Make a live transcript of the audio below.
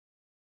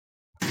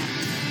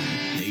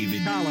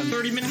Collins.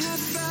 30 minutes.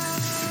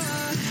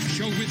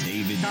 Show with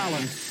David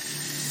Collins.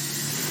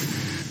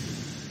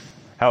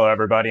 Hello,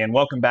 everybody, and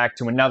welcome back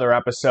to another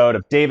episode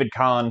of David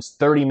Collins'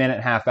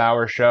 30-minute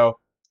half-hour show.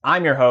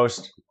 I'm your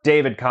host,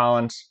 David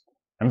Collins.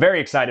 I'm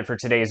very excited for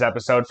today's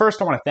episode. First,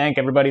 I want to thank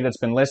everybody that's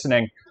been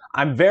listening.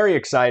 I'm very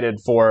excited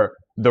for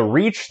the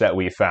reach that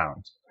we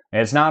found.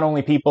 And it's not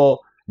only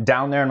people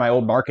down there in my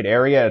old market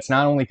area, it's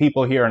not only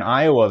people here in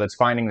Iowa that's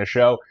finding the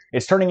show,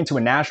 it's turning into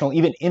a national,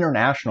 even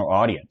international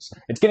audience.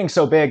 It's getting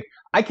so big,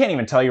 I can't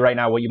even tell you right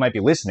now what you might be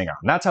listening on.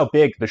 That's how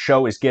big the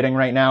show is getting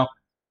right now.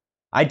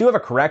 I do have a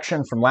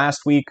correction from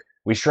last week.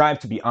 We strive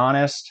to be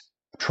honest,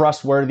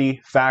 trustworthy,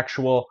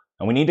 factual,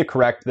 and we need to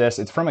correct this.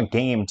 It's from a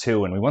game,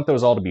 too, and we want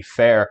those all to be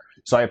fair.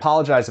 So I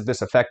apologize if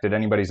this affected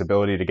anybody's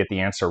ability to get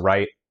the answer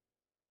right.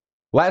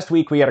 Last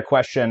week, we had a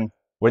question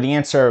where the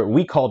answer,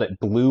 we called it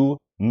Blue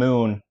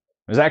Moon.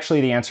 It was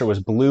actually, the answer was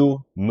Blue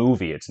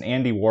Movie. It's an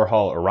Andy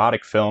Warhol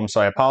erotic film,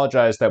 so I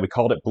apologize that we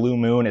called it Blue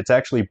Moon. It's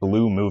actually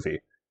Blue Movie.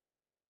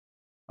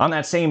 On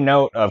that same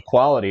note of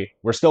quality,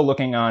 we're still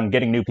looking on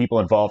getting new people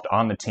involved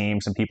on the team,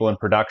 some people in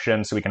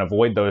production, so we can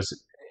avoid those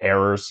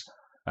errors.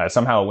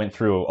 Somehow it went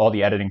through all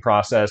the editing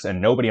process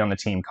and nobody on the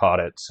team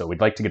caught it, so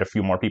we'd like to get a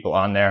few more people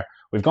on there.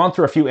 We've gone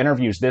through a few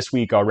interviews this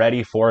week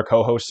already for a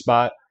co-host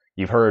spot.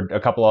 You've heard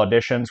a couple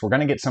auditions. We're going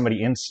to get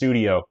somebody in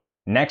studio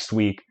next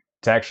week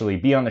to actually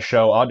be on the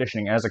show,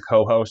 auditioning as a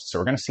co-host, so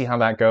we're going to see how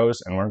that goes,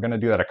 and we're going to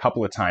do that a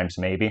couple of times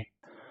maybe.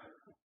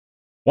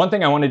 One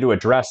thing I wanted to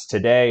address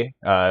today,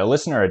 a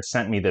listener had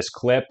sent me this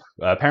clip.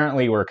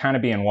 Apparently, we're kind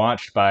of being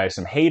watched by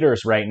some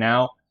haters right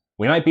now.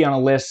 We might be on a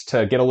list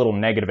to get a little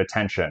negative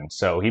attention.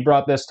 So he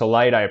brought this to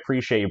light. I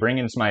appreciate you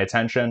bringing it to my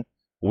attention.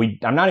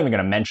 I'm not even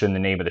going to mention the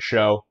name of the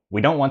show. We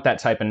don't want that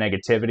type of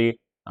negativity.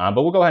 But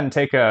we'll go ahead and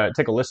take a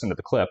listen to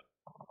the clip.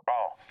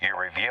 Oh, you're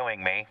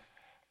reviewing me?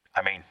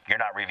 I mean, you're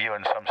not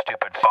reviewing some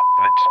stupid fuck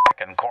that's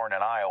picking corn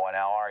in Iowa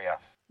now, are you?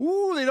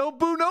 Ooh, they don't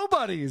boo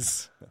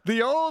nobodies.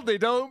 The old, they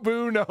don't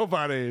boo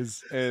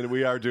nobodies. And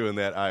we are doing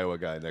that Iowa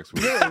guy next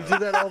week. Yeah, we do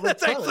that all the time.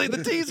 That's actually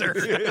the teaser.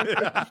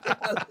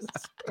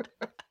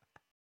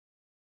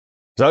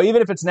 So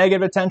even if it's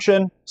negative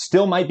attention,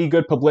 still might be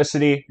good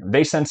publicity. If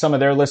they send some of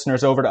their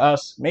listeners over to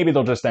us, maybe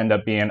they'll just end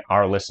up being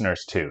our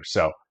listeners too.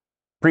 So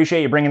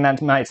appreciate you bringing that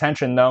to my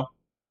attention, though.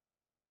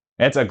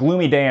 It's a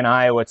gloomy day in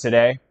Iowa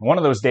today. One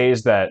of those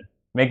days that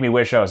make me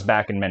wish I was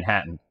back in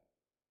Manhattan.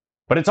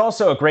 But it's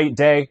also a great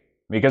day,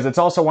 because it's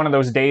also one of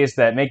those days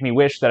that make me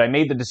wish that I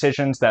made the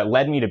decisions that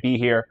led me to be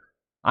here.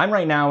 I'm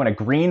right now in a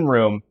green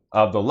room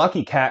of the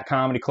Lucky Cat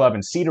Comedy Club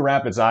in Cedar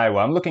Rapids, Iowa.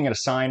 I'm looking at a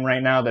sign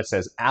right now that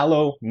says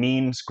Aloe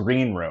Means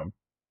Green Room.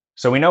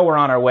 So we know we're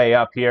on our way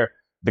up here.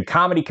 The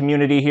comedy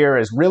community here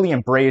has really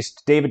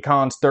embraced David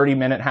Collins'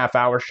 30-minute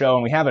half-hour show,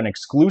 and we have an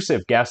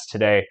exclusive guest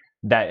today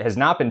that has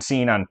not been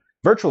seen on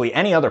virtually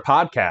any other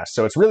podcast.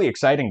 So it's really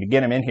exciting to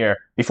get him in here.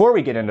 Before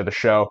we get into the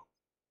show,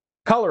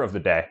 color of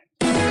the day.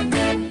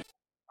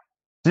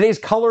 Today's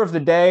color of the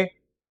day,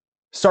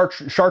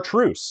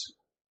 chartreuse.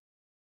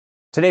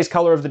 Today's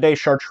color of the day,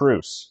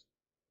 chartreuse.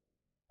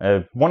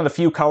 One of the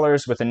few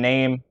colors with a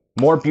name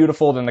more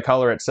beautiful than the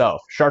color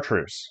itself,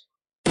 chartreuse.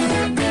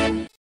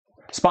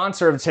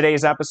 Sponsor of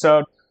today's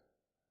episode.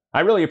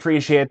 I really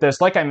appreciate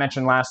this. Like I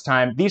mentioned last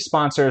time, these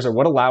sponsors are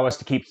what allow us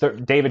to keep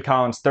David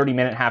Collins'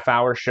 30-minute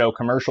half-hour show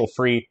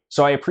commercial-free.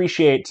 So I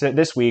appreciate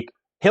this week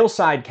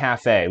Hillside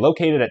Cafe,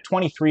 located at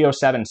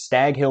 2307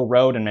 Stag Hill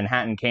Road in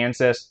Manhattan,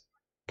 Kansas.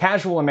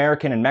 Casual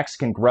American and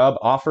Mexican grub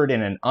offered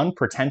in an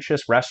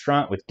unpretentious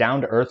restaurant with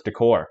down-to-earth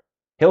decor.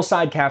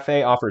 Hillside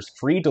Cafe offers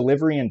free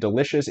delivery and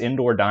delicious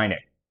indoor dining.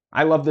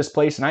 I love this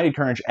place, and I'd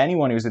encourage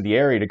anyone who's in the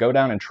area to go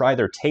down and try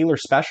their Taylor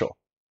Special.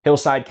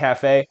 Hillside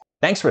Cafe,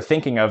 thanks for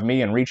thinking of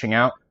me and reaching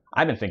out.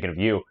 I've been thinking of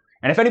you.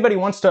 And if anybody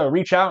wants to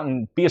reach out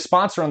and be a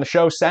sponsor on the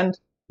show, send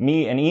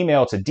me an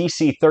email to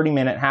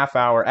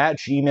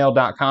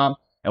dc30minutehalfhour@gmail.com,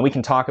 and we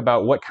can talk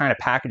about what kind of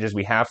packages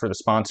we have for the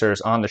sponsors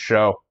on the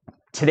show.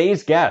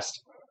 Today's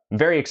guest, I'm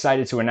very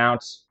excited to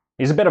announce.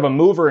 He's a bit of a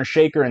mover and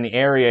shaker in the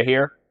area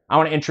here. I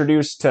want to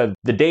introduce to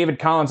the David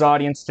Collins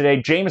audience today,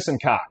 Jameson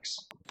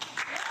Cox.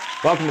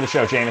 Welcome to the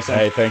show, Jameson.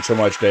 Hey, thanks so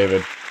much,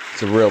 David.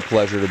 It's a real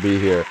pleasure to be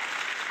here.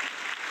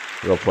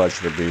 Real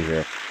pleasure to be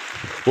here.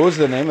 What was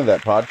the name of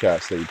that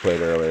podcast that you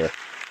played earlier?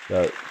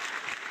 That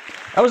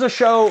was a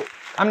show.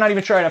 I'm not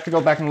even sure. I'd have to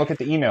go back and look at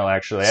the email,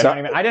 actually.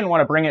 I didn't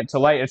want to bring it to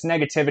light. It's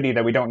negativity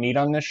that we don't need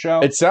on this show.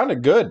 It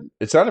sounded good.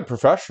 It sounded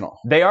professional.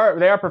 They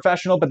are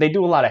professional, but they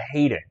do a lot of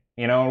hating,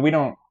 and we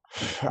don't...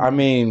 I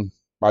mean,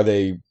 are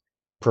they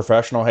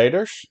professional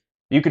haters?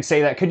 You could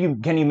say that. Can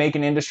you make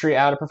an industry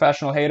out of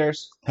professional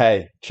haters?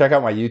 Hey, check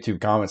out my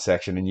YouTube comment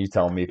section and you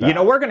tell me.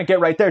 We're going to get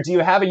right there. Do you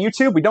have a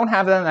YouTube? We don't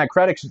have that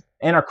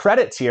in our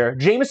credits here.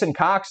 Jameson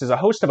Cox is a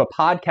host of a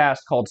podcast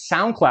called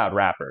SoundCloud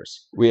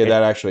Rappers.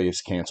 That actually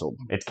is canceled.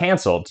 It's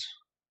canceled.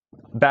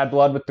 Bad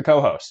blood with the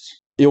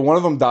co-hosts. Yeah, one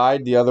of them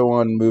died. The other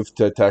one moved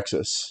to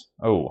Texas.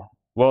 Oh.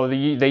 Well,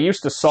 they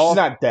used to solve... She's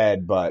not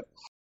dead, but...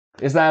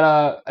 is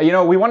that,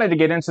 we wanted to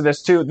get into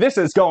this too. This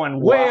is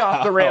going way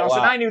off the rails,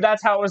 and I knew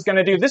that's how it was going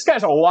to do. This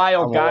guy's a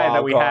wild guy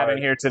that we have in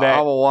here today.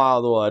 I'm a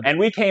wild one. And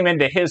we came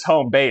into his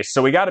home base,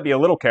 so we got to be a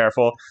little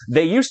careful.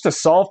 They used to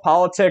solve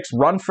politics,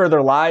 run for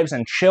their lives,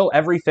 and chill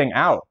everything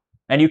out.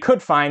 And you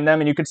could find them,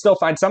 and you could still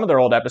find some of their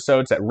old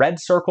episodes at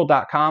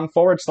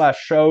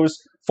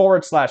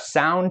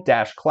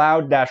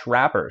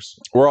redcircle.com/shows/sound-cloud-rappers.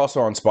 We're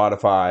also on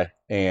Spotify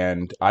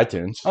and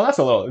iTunes.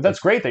 Oh, that's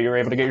great that you were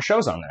able to get your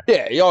shows on there.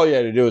 Yeah, all you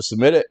had to do is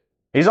submit it.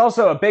 He's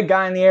also a big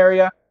guy in the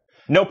area.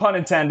 No pun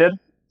intended.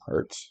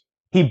 Hurts.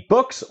 He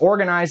books,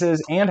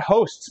 organizes, and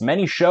hosts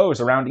many shows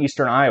around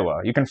Eastern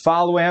Iowa. You can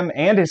follow him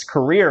and his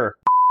career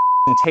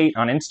Tate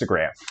on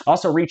Instagram.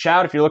 Also, reach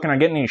out if you're looking on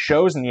getting any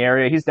shows in the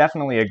area. He's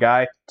definitely a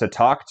guy to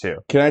talk to.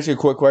 Can I ask you a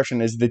quick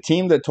question? Is the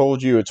team that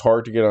told you it's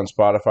hard to get on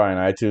Spotify and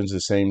iTunes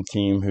the same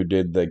team who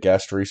did the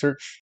guest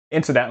research?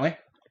 Incidentally.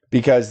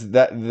 Because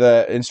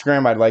the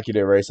Instagram, I'd like you to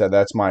erase that.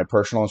 That's my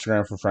personal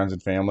Instagram for friends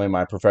and family.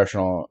 My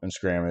professional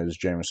Instagram is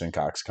Jameson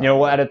Cox. You know,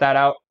 we'll edit that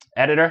out.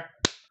 Editor.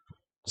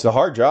 It's a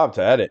hard job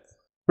to edit.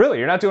 Really?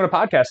 You're not doing a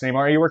podcast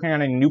anymore? Are you working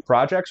on any new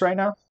projects right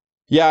now?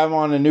 Yeah, I'm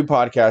on a new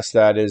podcast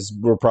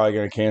we're probably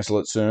going to cancel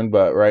it soon,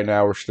 but right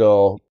now we're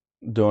still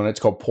doing it. It's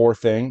called Poor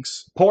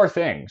Things. Poor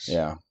Things?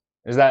 Yeah.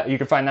 Is that, you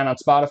can find that on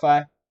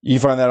Spotify? You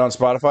can find that on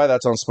Spotify.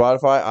 That's on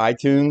Spotify,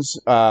 iTunes,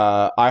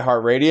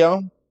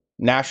 iHeartRadio,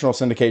 national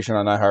syndication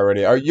on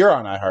iHeartRadio. You're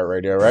on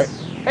iHeartRadio, right?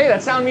 Hey,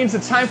 that sound means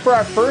it's time for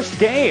our first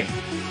game.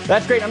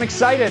 That's great. I'm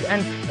excited.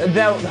 And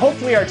now,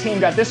 hopefully our team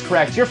got this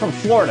correct. You're from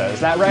Florida, is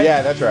that right?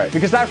 Yeah, that's right.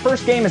 Because that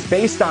first game is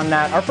based on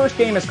that. Our first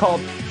game is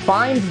called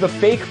Find the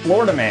Fake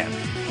Florida Man.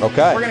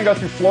 Okay. We're going to go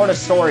through Florida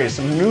stories,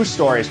 some news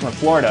stories from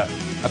Florida.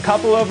 A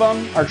couple of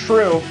them are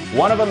true.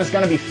 One of them is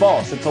going to be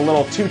false. It's a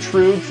little two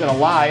truths and a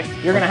lie.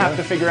 You're going to have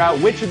to figure out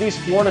which of these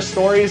Florida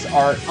stories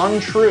are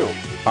untrue.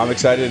 I'm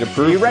excited to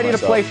prove. Are you ready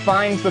myself to play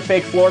Find the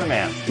Fake Florida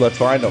Man? Let's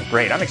find them.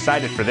 Great. I'm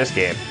excited for this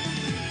game.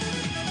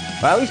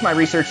 Well, at least my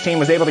research team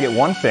was able to get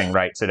one thing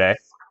right today.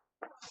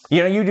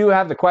 You do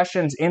have the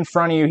questions in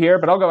front of you here,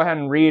 but I'll go ahead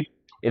and read.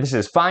 This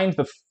is Find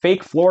the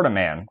Fake Florida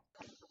Man.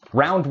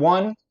 Round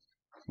 1,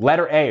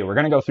 letter A. We're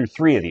going to go through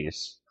 3 of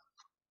these.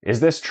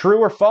 Is this true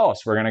or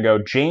false? We're going to go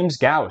James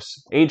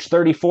Gauss, age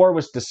 34,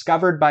 was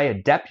discovered by a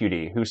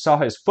deputy who saw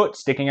his foot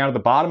sticking out of the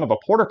bottom of a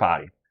porta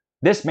potty.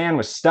 This man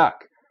was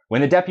stuck.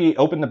 When the deputy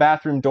opened the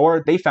bathroom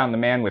door, they found the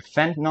man with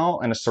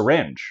fentanyl and a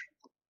syringe.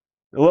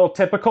 A little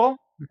typical.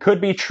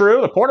 Could be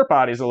true. The porta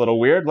potty's a little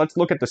weird. Let's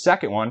look at the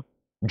second one.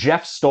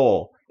 Jeff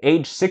Stoll,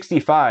 age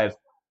 65.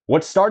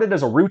 What started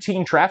as a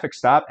routine traffic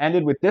stop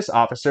ended with this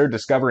officer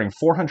discovering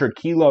 400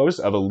 kilos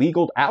of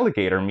illegal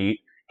alligator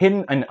meat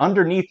hidden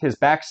underneath his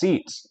back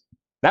seats.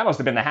 That must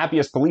have been the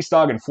happiest police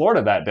dog in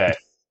Florida that day.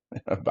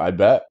 I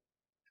bet.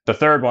 The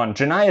third one,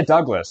 Janiah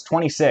Douglas,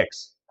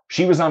 26.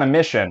 She was on a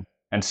mission,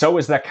 and so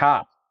was that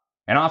cop.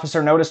 An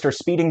officer noticed her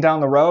speeding down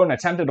the road and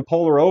attempted to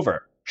pull her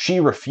over.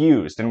 She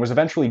refused and was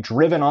eventually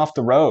driven off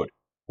the road.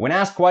 When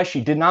asked why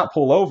she did not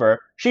pull over,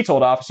 she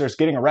told officers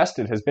getting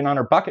arrested has been on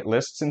her bucket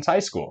list since high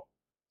school.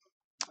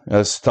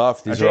 That's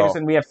tough. Now,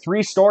 Jameson, we have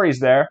 3 stories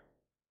there.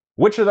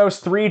 Which of those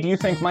 3 do you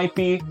think might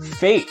be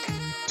fake?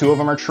 2 of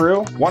them are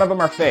true, 1 of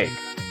them are fake.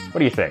 What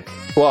do you think?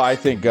 Well, I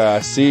think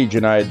C,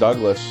 Janiah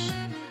Douglas,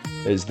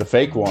 is the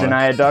fake one.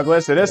 Janiah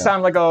Douglas. It does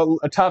sound like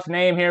a tough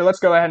name here. Let's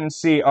go ahead and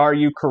see. Are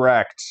you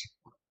correct?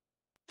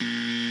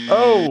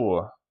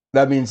 Oh!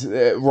 That means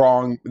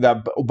wrong.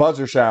 That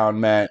buzzer sound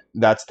meant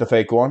that's the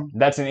fake one?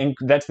 That's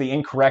the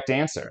incorrect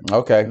answer.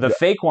 Okay. The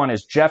fake one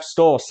is Jeff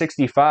Stoll,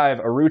 65,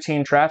 a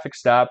routine traffic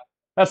stop.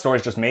 That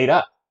story's just made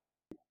up.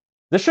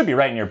 This should be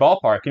right in your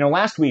ballpark.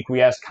 Last week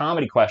we asked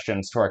comedy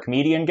questions to our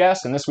comedian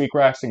guests, and this week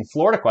we're asking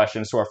Florida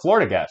questions to our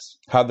Florida guests.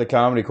 How'd the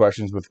comedy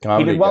questions with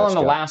comedy He did well guests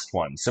on the go? last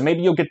one, so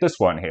maybe you'll get this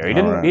one here. He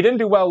didn't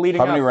do well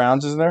leading up. How many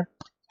rounds is there?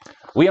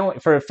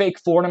 For a fake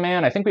Florida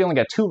man, I think we only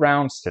got 2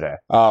 rounds today.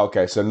 Oh,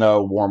 okay. So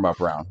no warm-up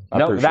round.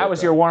 No, that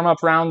was your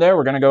warm-up round there.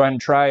 We're going to go ahead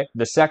and try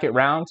the second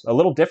round. A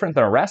little different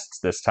than arrests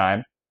this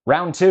time.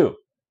 Round 2.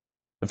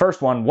 The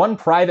first one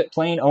private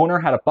plane owner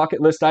had a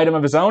bucket list item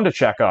of his own to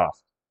check off.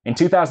 In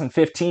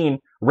 2015,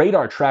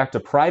 radar tracked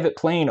a private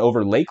plane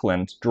over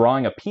Lakeland,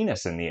 drawing a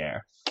penis in the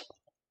air.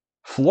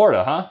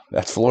 Florida, huh?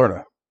 That's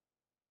Florida.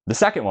 The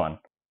second one.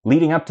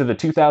 Leading up to the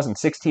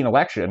 2016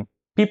 election,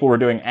 people were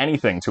doing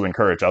anything to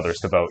encourage others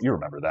to vote. You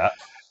remember that.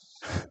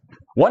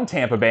 One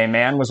Tampa Bay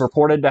man was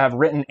reported to have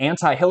written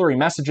anti-Hillary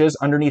messages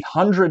underneath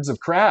hundreds of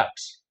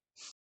crabs.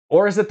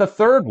 Or is it the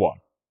third one?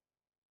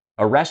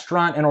 A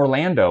restaurant in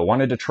Orlando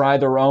wanted to try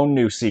their own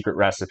new secret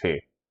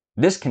recipe.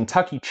 This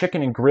Kentucky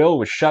Chicken and Grill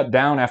was shut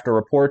down after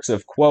reports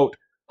of, quote,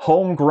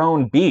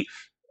 homegrown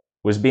beef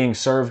was being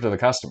served to the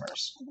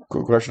customers.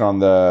 Quick question on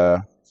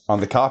the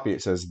copy.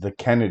 It says the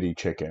Kennedy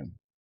Chicken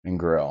and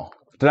Grill.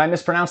 Did I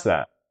mispronounce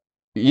that?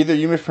 Either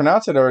you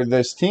mispronounce it or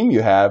this team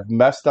you have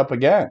messed up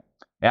again.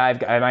 Yeah,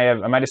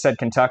 I might have said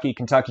Kentucky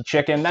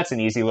Chicken. That's an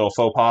easy little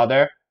faux pas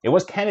there. It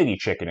was Kennedy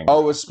Chicken and Grill.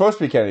 Oh, it was supposed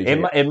to be Kennedy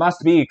Chicken. It must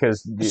be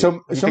because...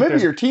 So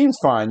maybe your team's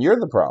fine. You're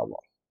the problem.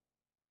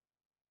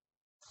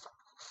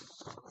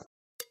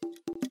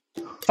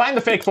 Find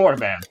the fake four,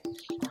 man.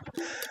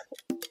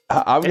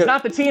 It's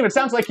not the team. It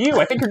sounds like you.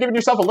 I think you're giving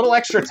yourself a little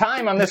extra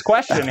time on this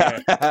question here.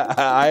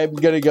 I'm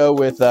going to go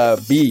with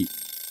B.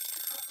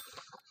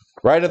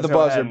 Right at the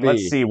buzzer, B.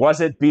 Let's see.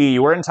 Was it B?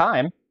 You were in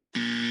time.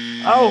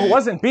 Oh, it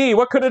wasn't B.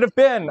 What could it have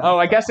been? Oh,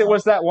 I guess it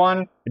was that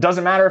one. It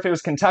doesn't matter if it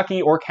was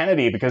Kentucky or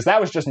Kennedy because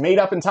that was just made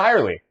up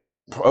entirely.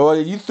 Well,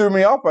 you threw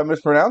me off by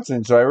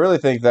mispronouncing, so I really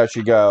think that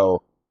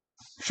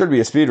should be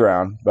a speed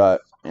round, but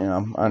I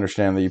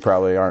understand that you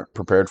probably aren't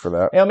prepared for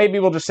that. Maybe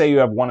we'll just say you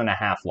have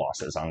 1.5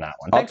 losses on that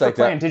one. Thanks for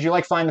playing. Did you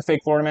Find the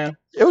Fake Florida Man?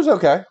 It was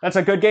okay. That's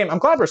a good game. I'm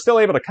glad we're still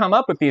able to come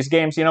up with these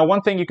games.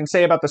 One thing you can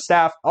say about the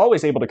staff,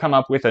 always able to come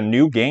up with a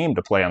new game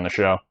to play on the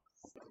show.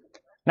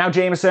 Now,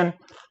 Jameson,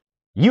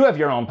 you have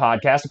your own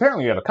podcast.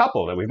 Apparently you have a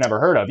couple that we've never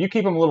heard of. You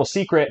keep them a little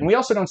secret, and we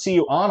also don't see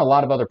you on a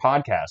lot of other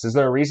podcasts. Is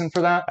there a reason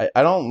for that?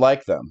 I don't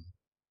like them.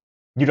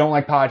 You don't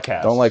like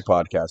podcasts? Don't like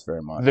podcasts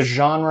very much. The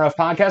genre of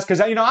podcasts? Because,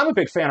 I'm a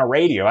big fan of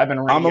radio. I've been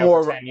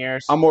radio for 10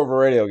 years. I'm more of a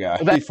radio guy.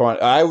 It'd be fun.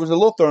 I was a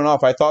little thrown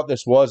off. I thought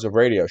this was a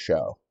radio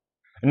show.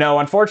 No,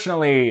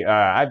 unfortunately,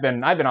 I've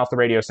been off the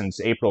radio since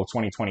April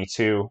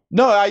 2022.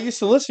 No, I used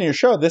to listen to your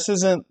show. This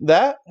isn't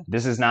that?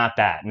 This is not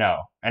that, no.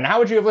 And how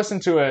would you have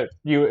listened to it?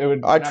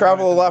 I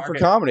travel a lot for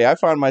comedy. I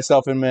find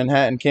myself in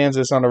Manhattan,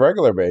 Kansas on a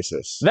regular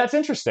basis. That's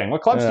interesting.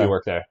 What clubs do you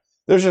work there?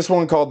 There's this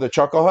one called the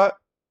Chuckle Hut.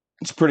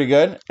 It's pretty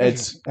good.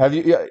 Have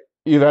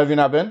you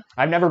not been?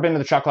 I've never been to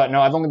the Chocolate.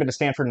 No, I've only been to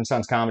Stanford and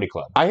Sons Comedy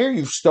Club. I hear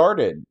you've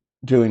started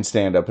doing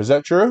stand-up. Is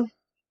that true?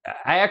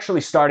 I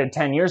actually started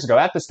 10 years ago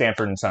at the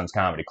Stanford and Sons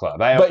Comedy Club.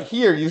 But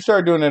here, you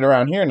started doing it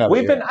around here now.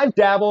 I've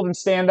dabbled in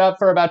stand-up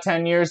for about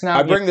 10 years now.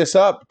 I bring this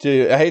up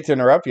I hate to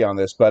interrupt you on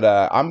this, but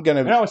I'm going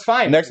to... No, it's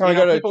fine. Next time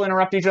people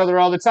interrupt each other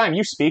all the time.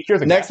 You speak, you're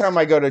the Next guest. time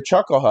I go to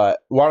Chuckle Hut,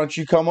 why don't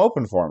you come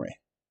open for me?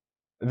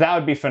 That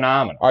would be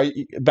phenomenal. Are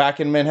you back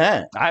in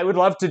Manhattan? I would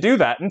love to do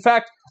that. In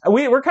fact,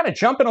 we're kind of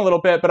jumping a little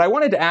bit, but I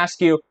wanted to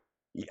ask you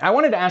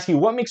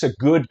what makes a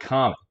good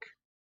comic?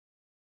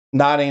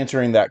 Not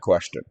answering that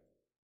question.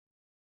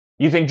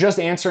 You think just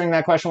answering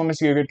that question will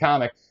make you a good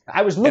comic?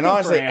 I was looking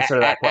for an answer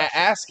to that question.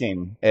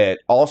 Asking it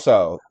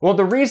also. Well,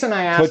 the reason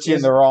I asked puts you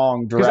in the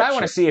wrong direction. Because I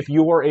want to see if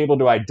you were able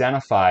to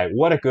identify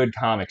what a good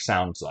comic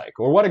sounds like,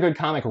 or what a good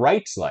comic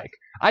writes like.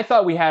 I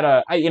thought we had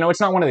it's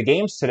not one of the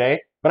games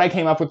today, but I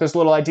came up with this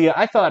little idea.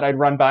 I thought I'd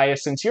run by you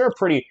since you're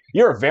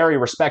a very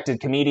respected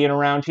comedian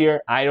around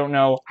here. I don't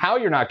know how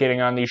you're not getting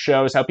on these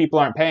shows, how people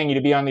aren't paying you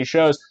to be on these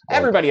shows.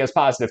 Everybody has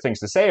positive things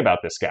to say about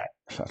this guy.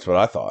 That's what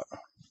I thought.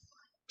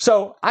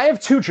 So I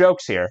have 2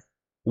 jokes here.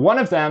 One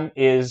of them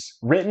is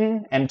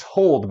written and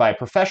told by a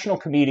professional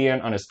comedian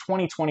on his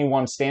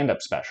 2021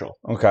 stand-up special.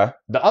 Okay.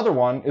 The other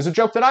one is a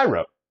joke that I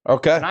wrote.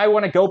 Okay. And I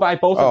want to go by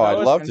both of those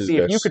I'd love and to see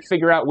if you could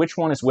figure out which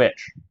one is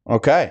which.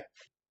 Okay.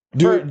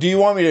 Do you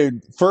want me to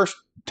first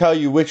tell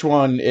you which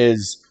one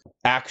is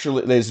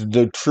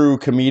the true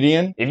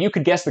comedian? If you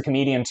could guess the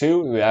comedian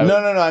too. No.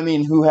 I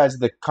mean, who has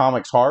the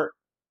comic's heart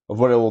of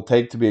what it will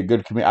take to be a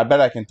good comedian? I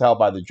bet I can tell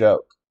by the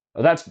joke.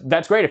 Well,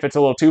 that's great if it's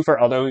a little toofer.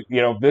 Although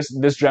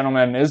this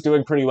gentleman is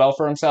doing pretty well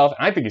for himself,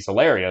 and I think he's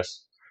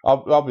hilarious.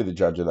 I'll be the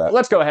judge of that.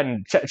 Let's go ahead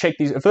and check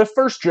these. For the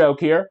first joke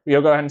here,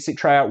 you'll go ahead and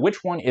try out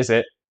which one is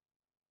it.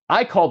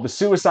 I called the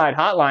suicide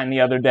hotline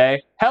the other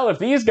day. Hell, if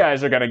these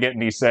guys are going to get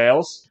any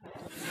sales.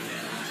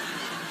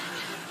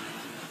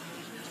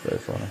 It's very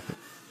funny.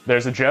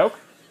 There's a joke.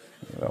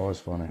 That was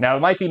funny. Now, it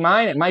might be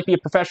mine. It might be a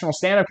professional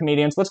stand-up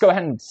comedian's. Let's go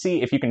ahead and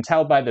see if you can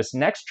tell by this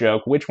next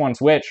joke which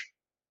one's which.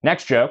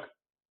 Next joke.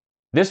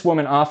 This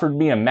woman offered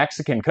me a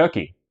Mexican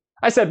cookie.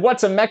 I said,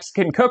 what's a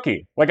Mexican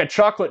cookie? Like a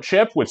chocolate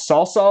chip with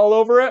salsa all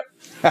over it?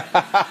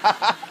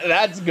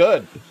 That's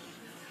good.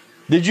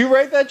 Did you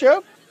write that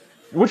joke?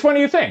 Which one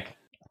do you think?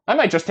 I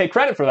might just take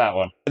credit for that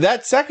one.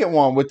 That second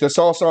one with the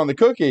salsa on the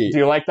cookie. Do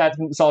you like that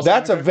salsa?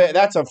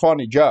 That's a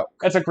funny joke.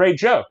 That's a great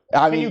joke.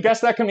 Can you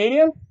guess that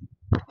comedian?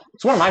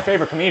 It's one of my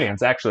favorite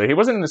comedians, actually. He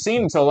wasn't in the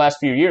scene until the last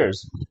few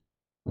years.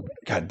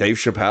 God, Dave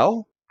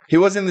Chappelle? He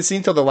wasn't in the scene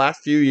until the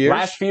last few years?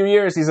 Last few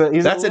years. He's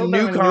that's a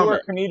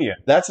newer comedian.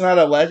 That's not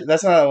a legend.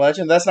 That's not a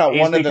legend. That's not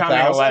one of the 1,000. He's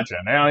becoming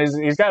a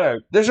legend. He's got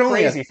a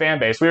crazy fan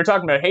base. We were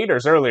talking about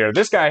haters earlier.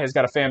 This guy has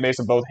got a fan base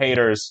of both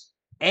haters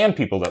and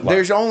people that love him.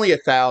 There's only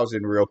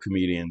 1,000 real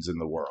comedians in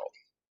the world.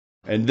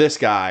 And this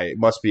guy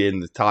must be in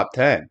the top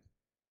 10.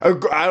 I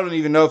don't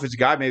even know if it's a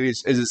guy. Maybe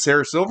is it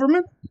Sarah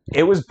Silverman?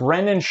 It was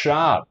Brendan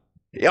Schaub.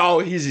 Oh,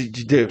 he's a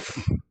dude.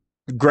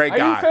 Great guy.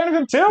 Are you a fan of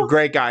him too?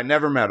 Great guy.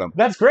 Never met him.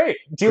 That's great.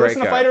 Do you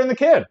listen to Fighter and the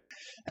Kid?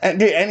 And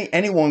dude,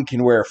 anyone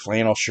can wear a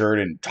flannel shirt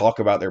and talk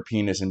about their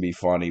penis and be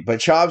funny. But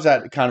Schaub's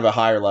at kind of a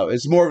higher level.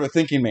 It's more of a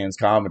thinking man's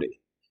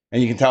comedy.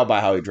 And you can tell by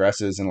how he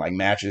dresses and like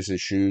matches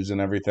his shoes and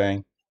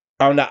everything.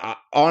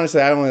 Honestly,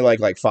 I only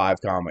like 5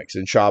 comics,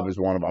 and Schaub is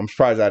one of them. I'm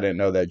surprised I didn't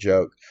know that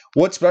joke.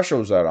 What special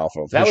was that off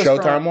of? The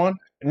Showtime one?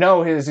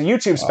 No, his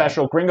YouTube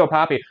special, Gringo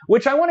Papi,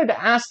 which I wanted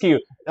to ask you,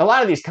 a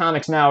lot of these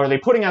comics now, are they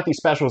putting out these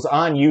specials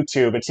on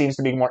YouTube? It seems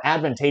to be more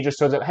advantageous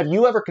to them. Have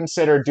you ever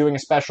considered doing a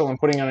special and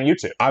putting it on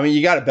YouTube? I mean,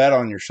 you got to bet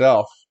on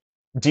yourself.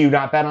 Do you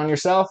not bet on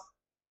yourself?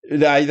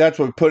 That's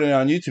what putting it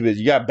on YouTube is.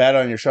 You got to bet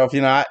on yourself.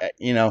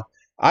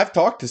 I've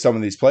talked to some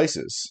of these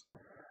places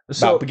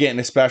So about getting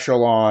a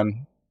special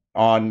on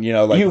like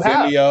You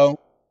have. Vimeo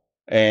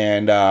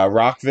and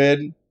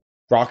Rockfin.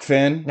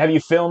 have you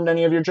filmed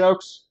any of your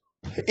jokes?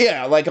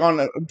 Yeah, like on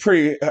a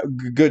pretty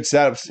good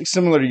setup,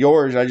 similar to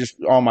yours. I just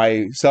on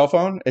my cell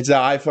phone. It's an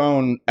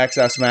iPhone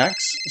XS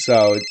Max,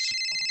 so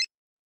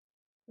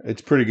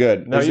it's pretty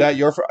good. No, Is that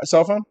your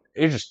cell phone?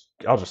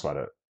 I'll just let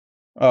it.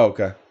 Oh,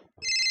 okay.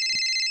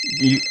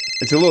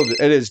 It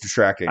is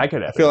distracting. I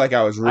could I feel like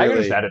I was I really. can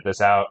just edit this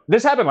out.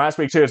 This happened last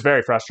week too. It's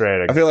very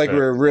frustrating. I feel like but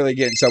we're really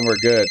getting somewhere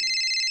good.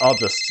 I'll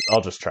just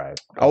try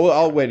it.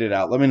 I'll wait it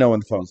out. Let me know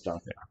when the phone's done.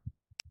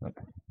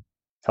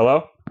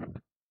 Hello?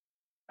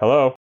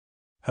 Hello?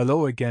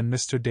 Hello again,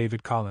 Mr.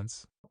 David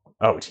Collins.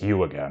 Oh, it's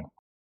you again.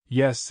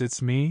 Yes,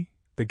 it's me,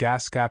 the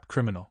gas cap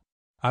criminal.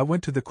 I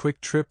went to the Quick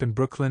Trip in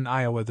Brooklyn,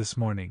 Iowa this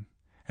morning,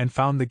 and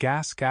found the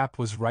gas cap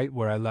was right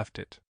where I left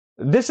it.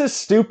 This is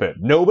stupid.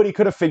 Nobody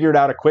could have figured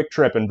out a Quick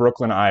Trip in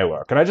Brooklyn,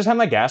 Iowa. Can I just have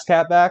my gas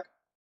cap back?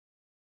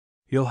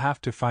 You'll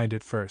have to find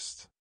it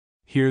first.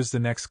 Here's the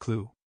next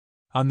clue.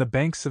 On the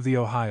banks of the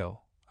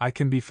Ohio, I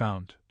can be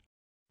found.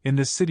 In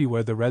the city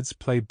where the Reds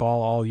play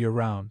ball all year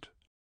round.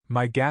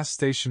 My gas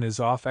station is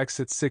off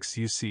exit 6,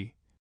 you see.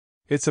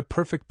 It's a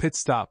perfect pit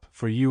stop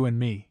for you and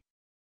me.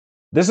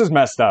 This is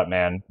messed up,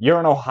 man. You're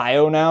in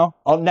Ohio now?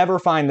 I'll never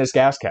find this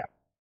gas cap.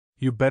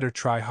 You better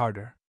try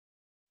harder.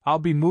 I'll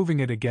be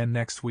moving it again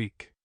next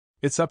week.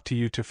 It's up to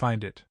you to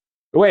find it.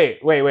 Wait.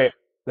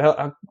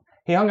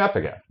 He hung up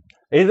again.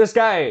 This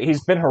guy,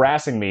 he's been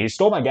harassing me. He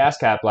stole my gas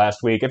cap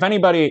last week.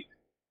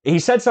 He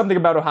said something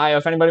about Ohio.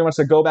 If anybody wants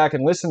to go back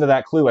and listen to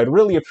that clue, I'd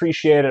really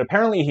appreciate it.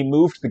 Apparently, he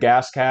moved the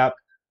gas cap.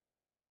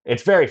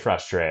 It's very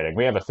frustrating.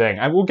 We have a thing.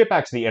 We'll get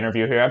back to the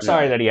interview here. I'm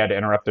sorry that he had to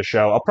interrupt the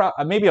show.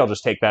 Maybe I'll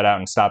just take that out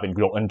and stop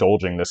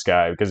indulging this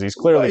guy because he's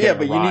clearly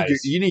but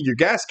you need your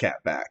gas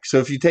cap back. So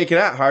if you take it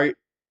out,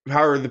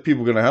 how are the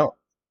people going to help?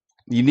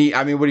 What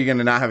are you going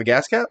to not have a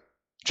gas cap?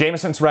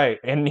 Jameson's right,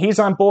 and he's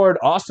on board.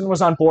 Austin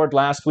was on board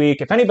last week.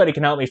 If anybody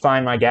can help me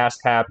find my gas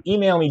cap,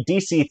 email me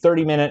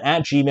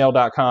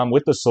dc30minute@gmail.com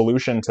with the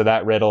solution to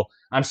that riddle.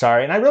 I'm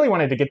sorry, and I really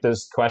wanted to get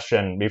this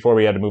question before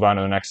we had to move on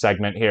to the next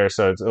segment here,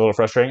 so it's a little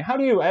frustrating. I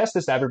ask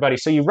this to everybody,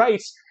 so you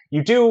write,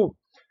 you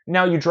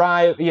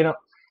drive,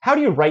 how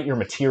do you write your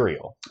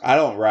material? I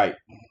don't write.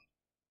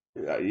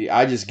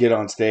 I just get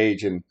on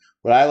stage, and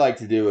what I like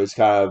to do is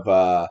kind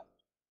of,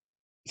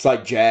 it's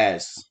like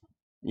jazz,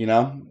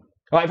 Well,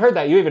 I've heard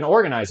that you even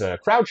organize a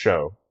crowd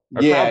show.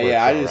 I just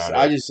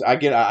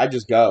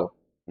go.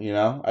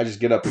 I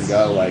just get up and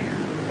go. Like,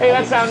 hey,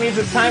 that sound means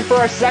it's time for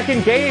our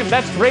second game.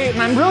 That's great,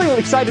 and I'm really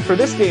excited for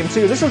this game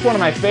too. This is one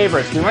of my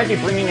favorites. We might be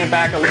bringing it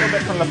back a little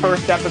bit from the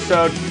first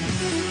episode,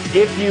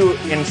 if you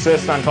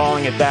insist on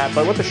calling it that.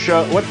 But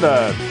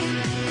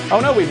oh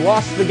no, we've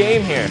lost the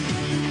game here.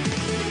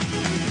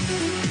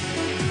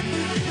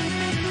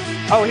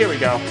 Oh, here we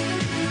go.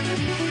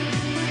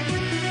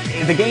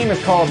 The game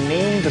is called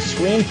Name the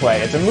Screenplay.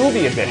 It's a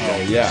movie edition.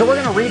 Oh, yeah. So we're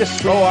going to read a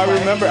screenplay. Oh, I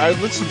remember. I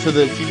listened to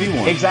the TV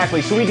one.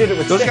 Exactly. So we did it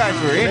with those sitcoms guys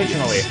were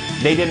originally.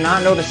 idiots. They did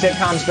not know the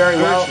sitcoms very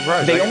well.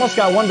 Surprised. They almost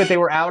got one, but they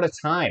were out of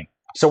time.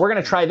 So we're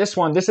going to try this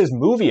one. This is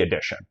movie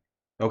edition.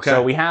 Okay.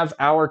 So we have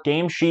our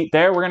game sheet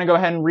there. We're going to go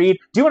ahead and read.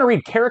 Do you want to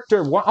read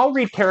character one? I'll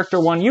read character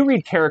one. You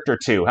read character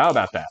two. How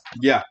about that?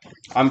 Yeah.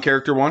 I'm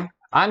character one.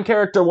 I'm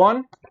character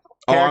one.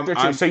 Character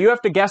two. So you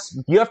have to guess.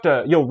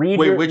 You'll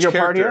read your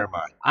part here. Am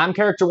I? I'm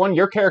character one.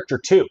 You're character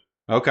two.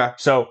 Okay.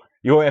 So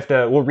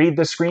we'll read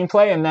the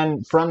screenplay, and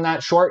then from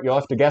that short, you'll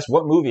have to guess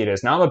what movie it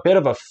is. Now, I'm a bit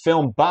of a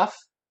film buff,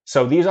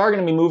 so these are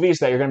going to be movies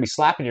that you're going to be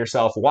slapping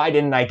yourself. Why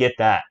didn't I get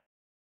that?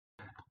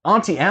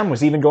 Auntie M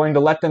was even going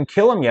to let them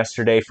kill him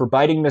yesterday for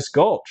biting Miss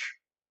Gulch.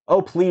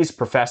 Oh, please,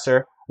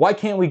 Professor, why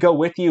can't we go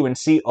with you and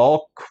see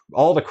all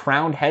the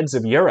crowned heads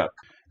of Europe?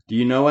 Do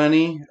you know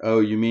any? Oh,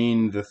 you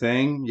mean the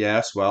thing?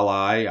 Yes, well,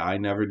 I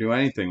never do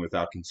anything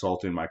without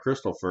consulting my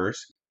crystal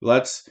first.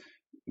 Let's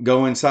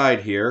go inside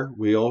here.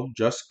 We'll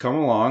just come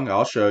along.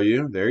 I'll show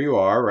you. There you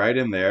are, right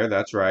in there.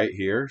 That's right.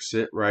 Here.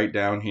 Sit right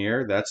down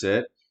here. That's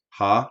it.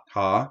 Ha,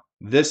 ha.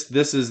 This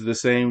is the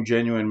same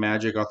genuine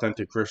magic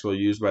authentic crystal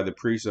used by the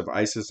priests of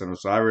Isis and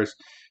Osiris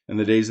in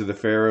the days of the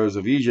pharaohs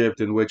of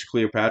Egypt, in which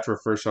Cleopatra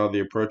first saw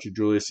the approach of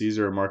Julius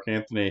Caesar and Mark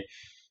Antony,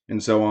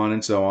 and so on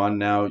and so on.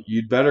 Now,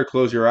 you'd better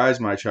close your eyes,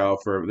 my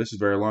child, this is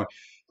very long,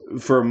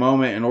 for a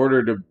moment. In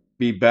order to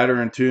be better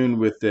in tune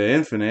with the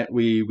infinite,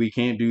 we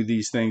can't do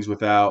these things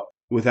without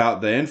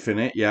the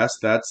infinite. Yes,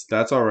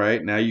 that's all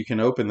right. Now you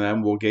can open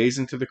them. We'll gaze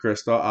into the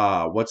crystal.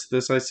 Ah, what's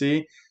this I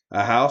see?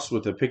 A house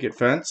with a picket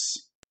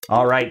fence.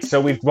 All right,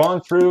 so we've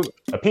gone through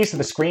a piece of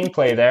the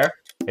screenplay there.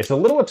 It's a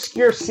little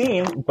obscure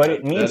scene, but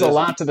it means a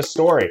lot to the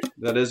story.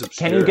 That is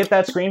obscure. Can you get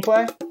that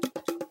screenplay?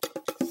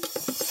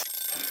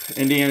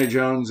 Indiana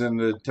Jones and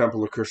the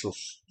Temple of Crystal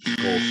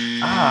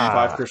Skulls.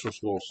 5 crystal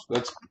skulls.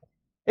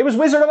 It was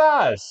Wizard of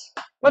Oz.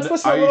 Let's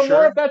listen to a little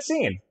more of that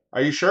scene.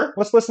 Are you sure?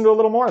 Let's listen to a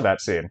little more of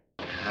that scene.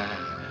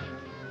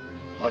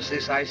 What's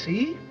this I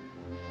see?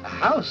 A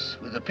house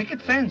with a picket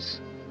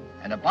fence,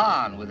 and a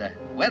barn with a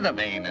weather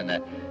vane and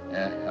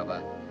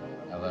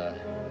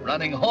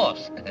running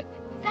horse.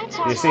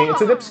 You see,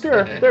 it's an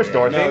obscure. There's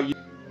Dorothy. No,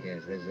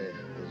 Yes,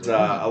 there's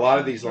a lot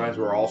of these lines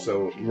were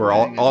also a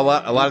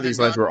lot of these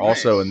lines were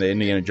also in the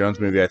Indiana Jones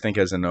movie, I think,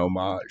 as an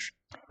homage.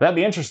 That'd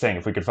be interesting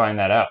if we could find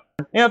that out.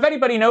 If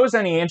anybody knows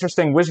any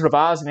interesting Wizard of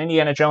Oz and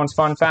Indiana Jones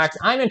fun facts,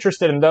 I'm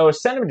interested in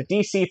those. Send them to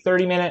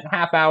DC30minute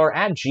half hour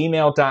at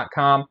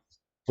gmail.com.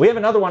 We have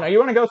another one. You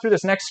want to go through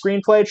this next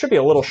screenplay? It should be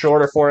a little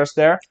shorter for us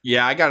there.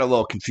 Yeah, I got a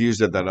little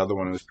confused at that other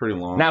one. It was pretty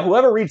long. Now,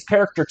 whoever reads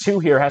character 2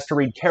 here has to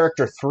read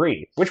character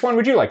 3. Which one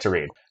would you like to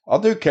read? I'll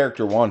do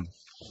character 1.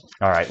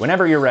 All right,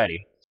 whenever you're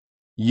ready.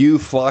 You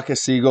flock of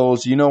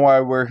seagulls, you know why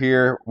we're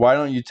here. Why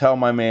don't you tell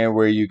my man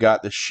where you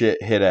got the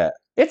shit hit at?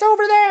 It's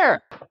over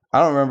there! I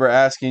don't remember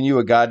asking you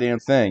a goddamn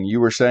thing. You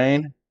were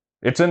saying?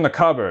 It's in the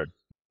cupboard.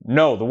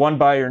 No, the one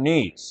by your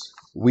knees.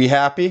 We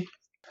happy?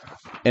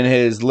 In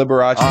his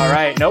Liberace. All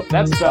right, nope,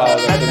 that's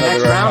the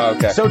next round. Oh,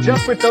 okay. So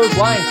just with those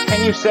lines,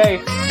 can you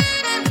say...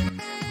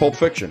 Pulp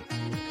Fiction.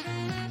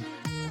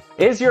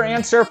 Is your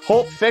answer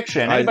Pulp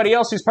Fiction? Anybody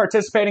else who's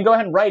participating, go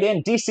ahead and write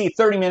in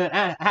DC30minute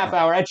half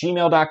hour at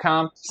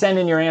gmail.com. Send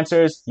in your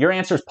answers. Your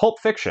answer is Pulp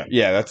Fiction.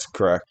 Yeah, that's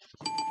correct.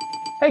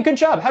 Hey, good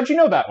job. How'd you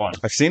know that one?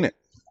 I've seen it.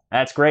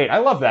 That's great. I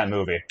love that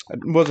movie. I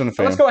wasn't a fan.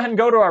 So let's go ahead and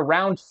go to our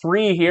round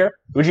 3 here.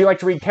 Would you like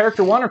to read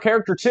character 1 or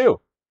character 2?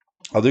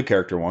 I'll do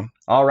character 1.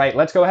 All right,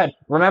 let's go ahead.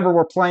 Remember,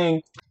 we're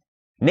playing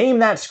Name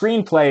That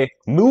Screenplay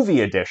Movie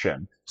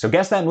Edition. So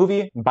guess that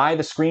movie by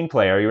the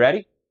screenplay. Are you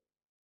ready?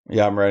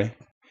 Yeah, I'm ready.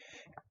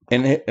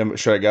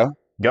 Should I go?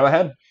 Go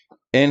ahead.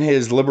 In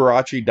his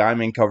Liberace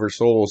diamond cover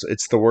soles,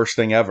 it's the worst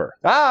thing ever.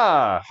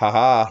 Ah! Ha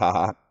ha ha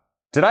ha.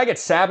 Did I get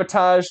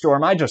sabotaged or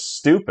am I just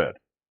stupid?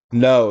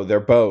 No, they're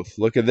both.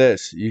 Look at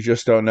this. You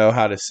just don't know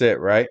how to sit,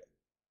 right?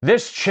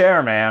 This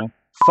chair, man.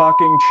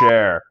 Fucking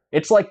chair.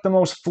 It's like the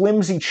most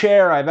flimsy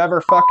chair I've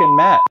ever fucking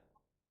met.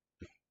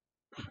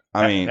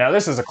 I mean... Now,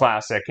 this is a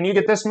classic. Can you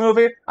get this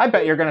movie? I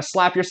bet you're going to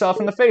slap yourself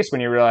in the face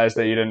when you realize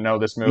that you didn't know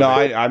this movie. No,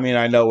 I mean,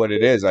 I know what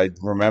it is. I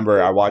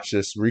remember I watched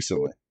this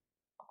recently.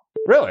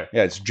 Really?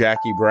 Yeah, it's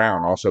Jackie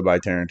Brown, also by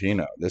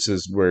Tarantino. This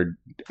is where,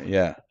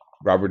 yeah,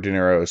 Robert De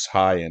Niro is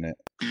high in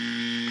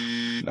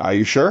it. Are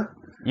you sure?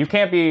 You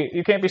can't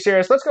be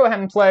serious. Let's go ahead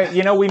and play.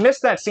 We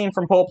missed that scene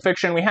from Pulp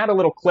Fiction. We had a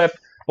little clip,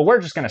 but we're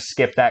just going to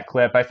skip that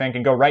clip, I think,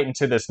 and go right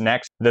into this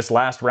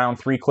last round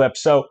 3 clip.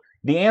 So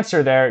the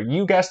answer there,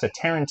 you guessed a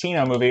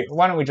Tarantino movie.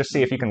 Why don't we just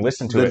see if you can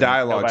listen to it? The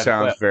dialogue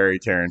sounds very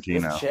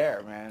Tarantino. This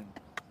chair, man.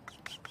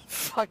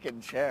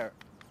 Fucking chair.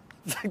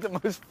 It's like the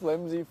most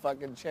flimsy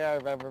fucking chair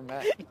I've ever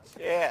met.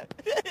 Yeah.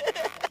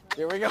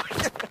 Here we go.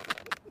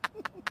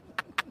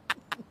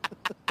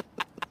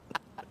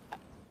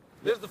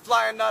 There's the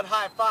Flying Nut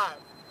High Five.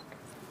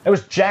 It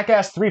was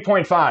Jackass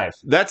 3.5.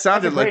 That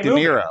sounded like De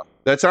Niro.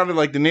 That sounded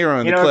like De Niro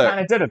in the clip. It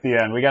kind of did at the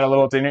end. We got a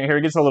little De Niro. Here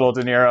he gets a little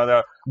De Niro,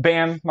 though.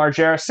 Bam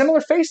Margera.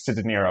 Similar face to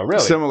De Niro, really.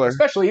 Similar.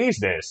 Especially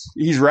these days.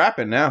 He's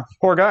rapping now.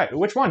 Poor guy.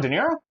 Which one, De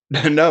Niro?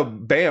 No,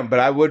 Bam, but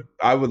I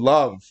would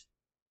love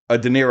a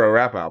De Niro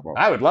rap album.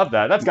 I would love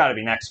that. That's got to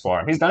be next for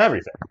him. He's done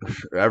everything.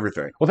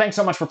 Everything. Well, thanks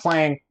so much for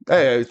playing.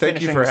 Hey, thank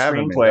you for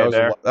having me. That was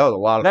a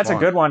lot of fun. That's a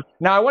good one.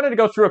 Now, I wanted to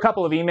go through a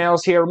couple of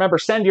emails here. Remember,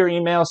 send your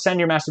emails, send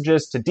your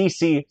messages to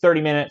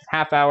DC30minute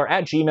half hour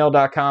at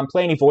gmail.com.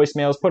 Play any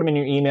voicemails, put them in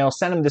your email,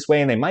 send them this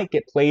way, and they might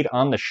get played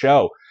on the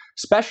show.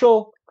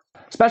 Special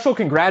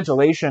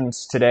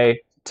congratulations today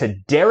to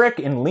Derek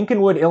in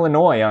Lincolnwood,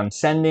 Illinois on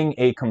sending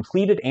a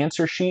completed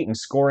answer sheet and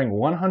scoring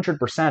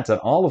 100% on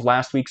all of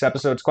last week's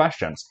episode's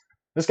questions.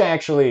 This guy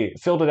actually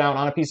filled it out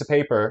on a piece of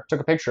paper,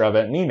 took a picture of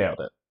it, and emailed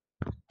it.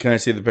 Can I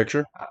see the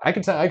picture?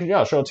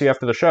 I'll show it to you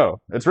after the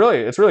show. It's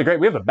really great.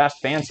 We have the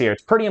best fans here.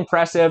 It's pretty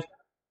impressive.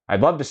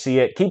 I'd love to see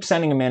it. Keep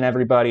sending them in,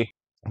 everybody.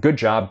 Good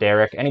job,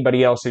 Derek.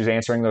 Anybody else who's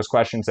answering those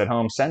questions at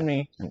home, send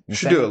me. You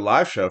should do a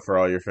live show for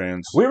all your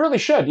fans. We really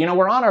should.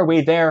 We're on our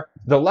way there.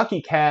 The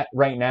Lucky Cat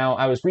right now,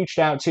 I was reached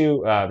out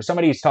to.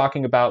 Somebody's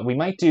talking about we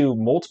might do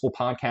multiple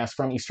podcasts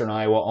from Eastern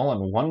Iowa all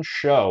in one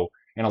show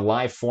in a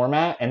live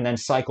format and then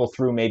cycle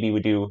through. Maybe we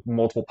do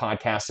multiple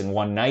podcasts in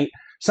one night.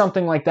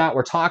 Something like that.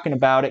 We're talking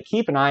about it.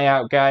 Keep an eye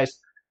out, guys.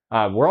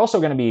 We're also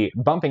going to be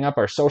bumping up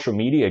our social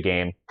media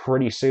game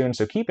pretty soon,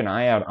 so keep an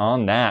eye out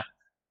on that.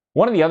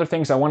 One of the other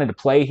things I wanted to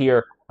play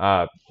here,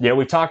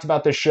 we've talked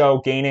about this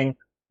show gaining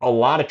a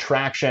lot of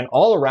traction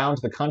all around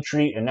the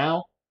country, and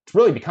now it's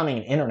really becoming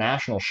an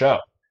international show.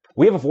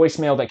 We have a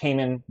voicemail that came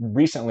in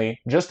recently,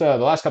 just the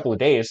last couple of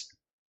days,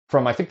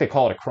 from, I think they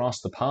call it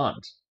across the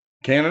pond.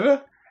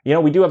 Canada?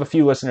 We do have a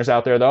few listeners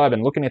out there, though. I've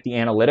been looking at the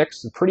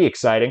analytics. It's pretty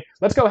exciting.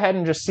 Let's go ahead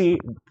and just see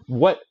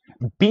what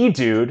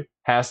B-Dude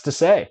has to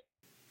say.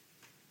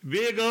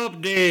 Big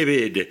up,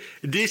 David.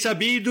 This a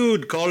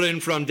B-Dude calling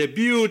from the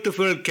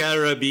beautiful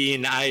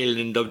Caribbean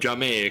island of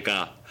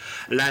Jamaica.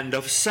 Land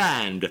of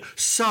sand,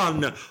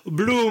 sun,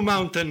 blue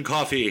mountain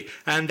coffee,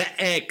 and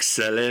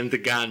excellent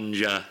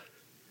ganja.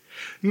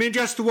 Me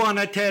just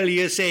wanna tell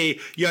you, say,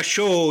 your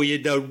show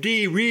is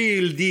the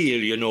real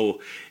deal,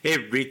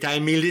 Every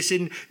time me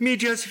listen, me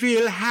just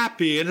feel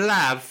happy and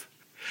laugh.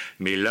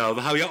 Me love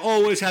how you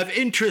always have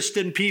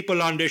interesting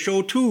people on the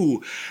show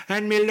too,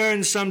 and me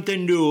learn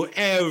something new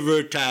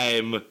every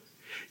time.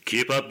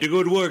 Keep up the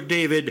good work,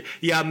 David.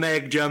 Ya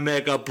make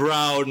Jamaica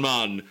proud,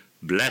 man.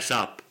 Bless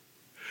up.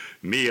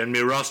 Me and me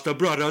Rasta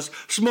brothers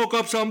smoke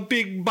up some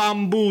big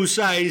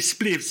bamboo-sized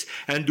spliffs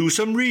and do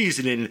some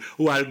reasoning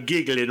while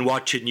giggling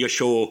watching your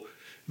show.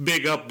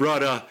 Big up,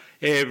 brother.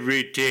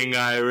 Everything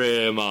I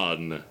ram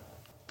on.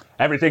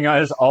 Everything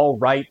is all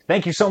right.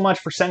 Thank you so much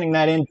for sending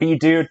that in,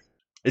 B-Dude.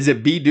 Is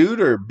it B-Dude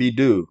or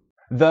B-Dude?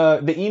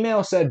 The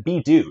email said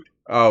B-Dude.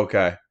 Oh,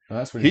 okay. Well,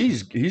 that's what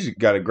he's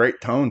got a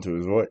great tone to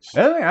his voice.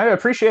 I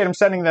appreciate him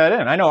sending that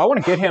in. I know. I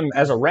want to get him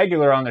as a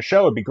regular on the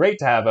show. It'd be great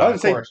to have.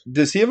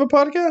 Does he have a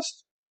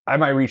podcast? I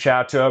might reach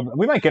out to him.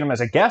 We might get him as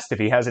a guest if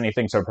he has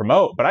anything to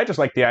promote. But I just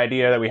like the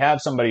idea that we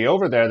have somebody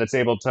over there that's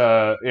able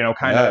to,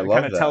 kind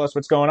of tell us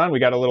what's going on. We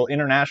got a little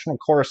international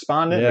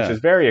correspondent, which is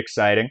very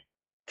exciting.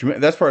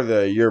 That's part of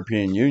the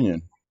European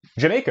Union.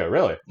 Jamaica,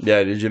 really?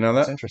 Yeah, did you know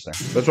that? That's interesting.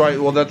 That's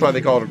why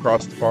they call it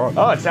across the pond.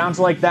 Oh, it sounds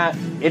like that.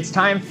 It's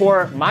time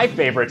for my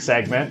favorite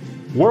segment,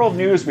 World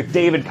News with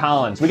David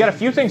Collins. We got a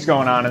few things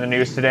going on in the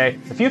news today.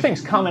 A few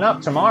things coming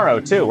up tomorrow,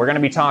 too. We're going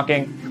to be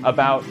talking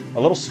about a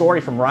little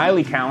story from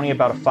Riley County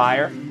about a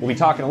fire. We'll be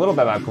talking a little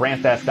bit about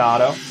Grand Theft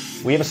Auto.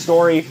 We have a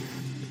story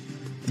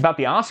about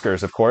the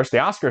Oscars, of course. The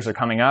Oscars are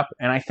coming up,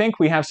 and I think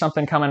we have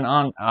something coming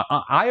on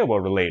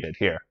Iowa-related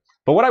here.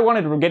 But what I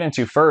wanted to get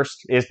into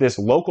first is this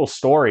local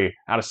story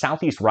out of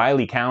southeast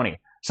Riley County.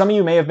 Some of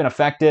you may have been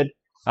affected.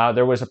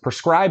 There was a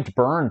prescribed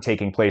burn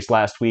taking place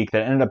last week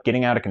that ended up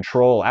getting out of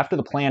control. After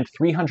the planned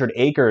 300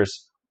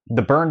 acres,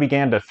 the burn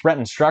began to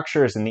threaten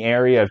structures in the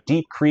area of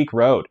Deep Creek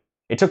Road.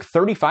 It took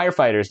 30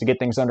 firefighters to get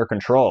things under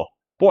control.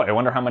 Boy, I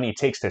wonder how many it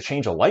takes to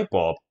change a light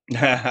bulb.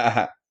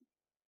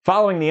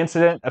 Following the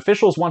incident,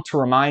 officials want to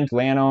remind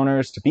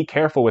landowners to be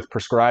careful with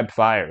prescribed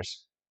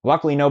fires.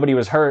 Luckily, nobody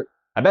was hurt.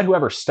 I bet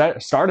whoever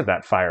started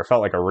that fire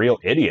felt like a real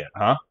idiot,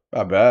 huh?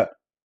 I bet.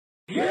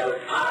 You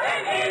are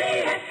an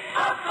idiot!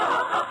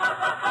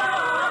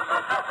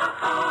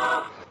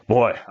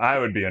 Boy, I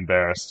would be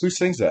embarrassed. Who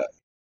sings that?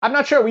 I'm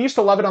not sure. We used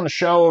to love it on the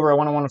show over at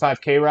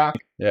 101.5 K-Rock.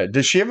 Yeah.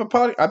 Does she have a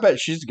podcast? I bet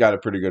she's got a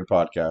pretty good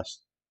podcast.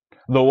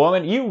 The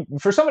woman,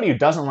 for somebody who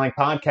doesn't like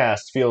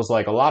podcasts, feels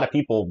like a lot of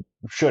people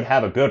should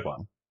have a good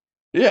one.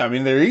 Yeah, I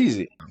mean, they're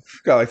easy.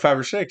 Got like 5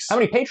 or 6. How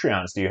many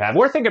Patreons do you have?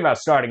 We're thinking about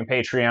starting a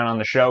Patreon on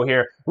the show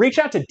here. Reach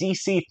out to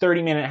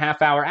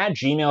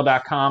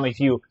dc30minutehalfhour@gmail.com if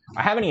you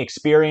have any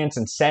experience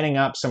in setting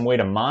up some way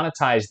to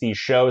monetize these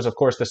shows. Of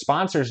course, the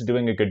sponsors are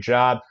doing a good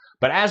job.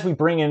 But as we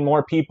bring in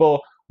more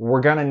people, we're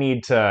going to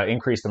need to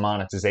increase the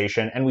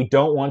monetization. And we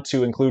don't want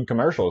to include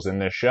commercials in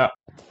this show.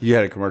 You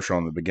had a commercial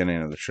in the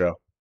beginning of the show.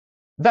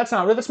 That's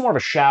more of a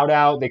shout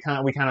out. We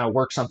kind of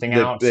work something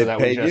out so that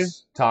we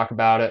just talk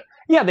about it.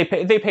 Yeah, they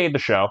paid the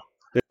show.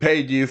 They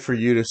paid you for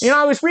you to...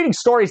 I was reading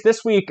stories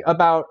this week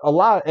about a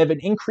lot of an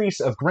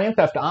increase of Grand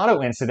Theft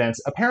Auto incidents.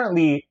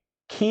 Apparently,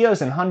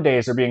 Kias and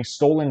Hyundais are being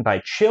stolen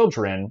by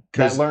children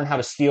that learn how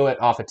to steal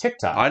it off of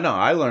TikTok. I know.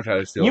 I learned how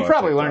to steal it. You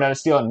probably learned how to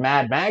steal it in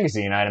Mad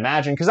Magazine, I'd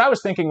imagine. Because I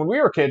was thinking when we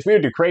were kids, we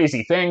would do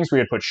crazy things. We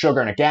would put sugar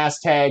in a gas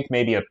tank,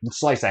 maybe a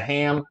slice of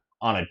ham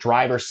on a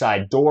driver's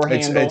side door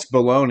handle. It's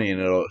bologna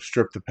and it'll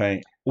strip the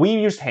paint. We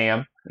used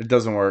ham. It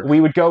doesn't work.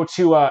 We would go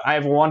to, I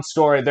have one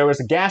story, there was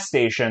a gas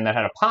station that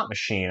had a pop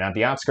machine at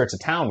the outskirts of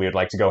town we would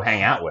like to go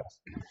hang out with.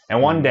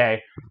 And one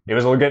day, it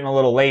was getting a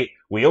little late,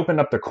 we opened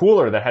up the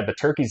cooler that had the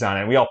turkeys on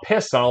it, and we all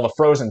pissed on all the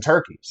frozen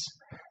turkeys.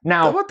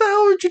 Now, what the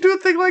hell would you do a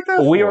thing like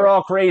that We for? were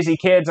all crazy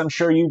kids, I'm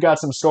sure you got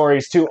some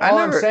stories too. All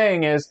I'm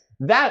saying is,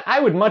 that I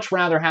would much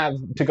rather have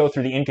to go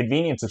through the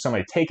inconvenience of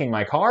somebody taking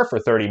my car for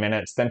 30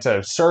 minutes than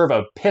to serve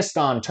a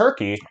pissed-on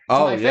turkey to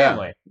my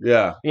family.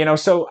 Yeah.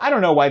 So I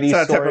don't know why these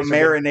stories... It's that type of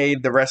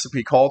marinade the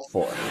recipe called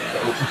for.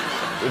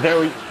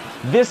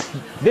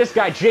 This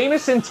guy,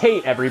 Jameson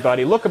Tate,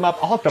 everybody. Look him up.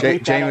 I'll have to bleep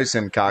that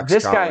Jameson Cox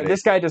This comedy.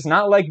 guy does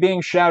not like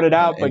being shouted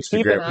out, but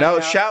keep an eye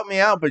out. Shout me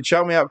out, but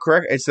shout me out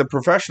correct. It's the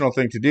professional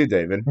thing to do,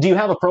 David. Do you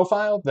have a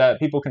profile that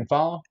people can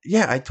follow?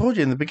 Yeah, I told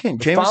you in the beginning.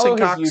 Follow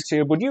his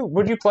YouTube.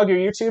 Would you plug your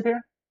YouTube here?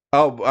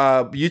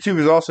 Oh, YouTube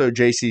is also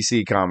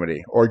JCC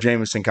Comedy or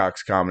Jameson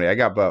Cox Comedy. I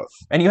got both.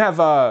 And you have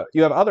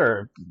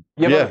other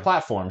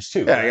platforms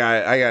too. Yeah,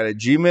 right? I got a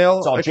Gmail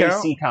It's all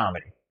account. JC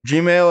Comedy.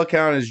 Gmail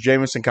account is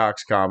Jameson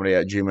Cox Comedy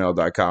at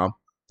gmail.com.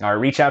 All right,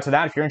 reach out to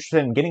that if you're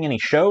interested in getting any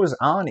shows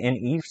on in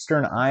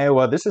Eastern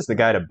Iowa. This is the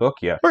guy to book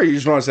you. Or you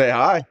just want to say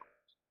hi.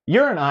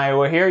 You're in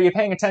Iowa here. You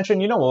paying attention?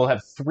 We'll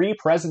have 3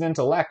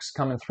 president-elects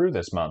coming through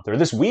this month, or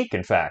this week,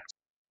 in fact.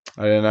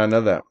 I did not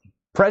know that.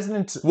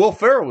 Will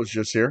Ferrell was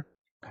just here.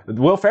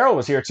 Will Ferrell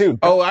was here too.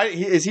 Oh,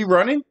 is he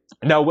running?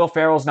 No, Will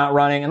Ferrell's not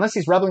running unless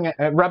he's running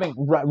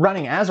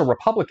as a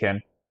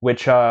Republican.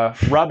 Which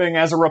rubbing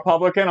as a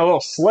Republican, a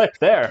little slick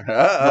there.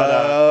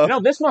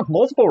 But, this month,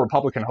 multiple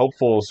Republican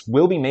hopefuls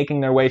will be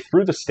making their way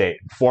through the state.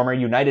 Former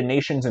United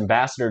Nations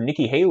Ambassador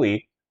Nikki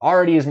Haley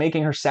already is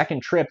making her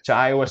second trip to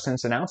Iowa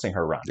since announcing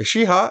her run. Is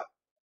she hot?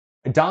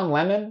 Don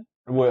Lemon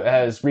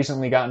has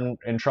recently gotten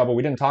in trouble.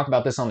 We didn't talk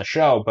about this on the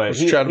show, but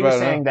he was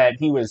saying that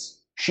he was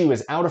she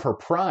was out of her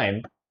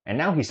prime, and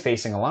now he's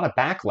facing a lot of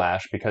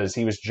backlash because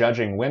he was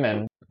judging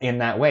women in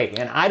that way.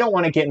 And I don't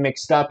want to get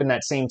mixed up in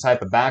that same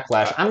type of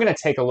backlash. I'm going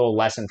to take a little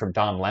lesson from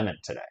Don Lemon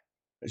today.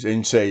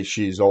 And say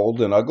she's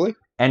old and ugly?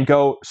 And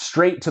go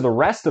straight to the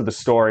rest of the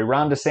story.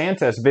 Ron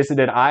DeSantis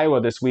visited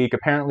Iowa this week,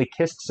 apparently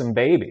kissed some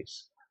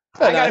babies.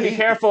 I got to be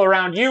careful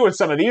around you with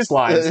some of these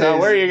lines. Now,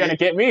 where are you going to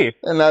get me?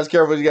 And not as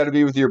careful as you got to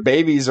be with your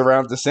babies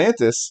around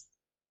DeSantis.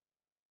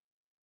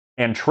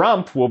 And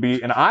Trump will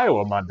be in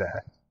Iowa Monday.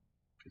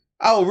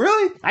 Oh,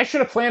 really? I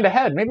should have planned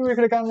ahead. Maybe we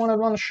could have gotten one of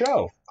them on the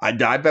show. I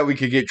bet we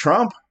could get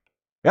Trump.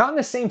 Now, on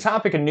the same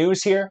topic of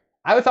news here,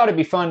 I thought it'd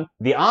be fun.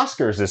 The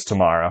Oscars is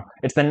tomorrow.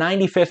 It's the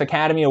 95th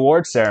Academy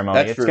Awards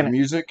ceremony. That's for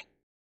music?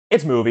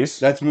 It's movies.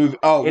 That's movie.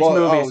 Oh, it's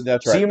movies. Oh,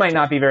 that's right. So you might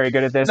not be very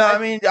good at this. No, I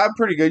mean, I'm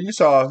pretty good. You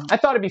saw. I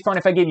thought it'd be fun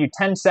if I gave you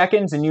 10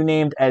 seconds and you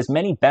named as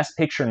many Best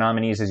Picture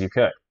nominees as you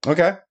could.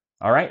 Okay.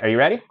 All right. Are you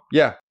ready?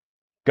 Yeah.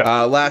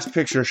 Go. Last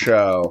Picture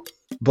Show.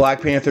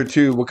 Black Panther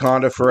 2,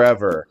 Wakanda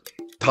Forever.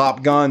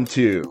 Top Gun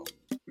 2.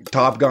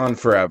 Top Gun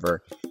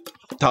Forever.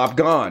 Top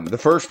Gun, the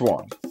first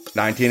one.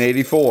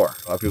 1984. A lot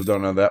of people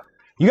don't know that.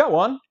 You got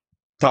one.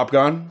 Top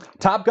Gun?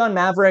 Top Gun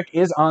Maverick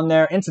is on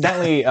there.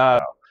 Incidentally, you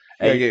gotta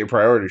get your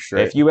priorities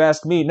straight. If you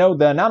ask me, no,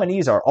 the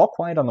nominees are All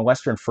Quiet on the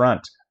Western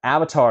Front,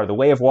 Avatar, The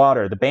Way of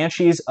Water, The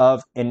Banshees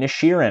of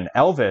Inisherin,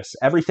 Elvis,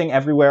 Everything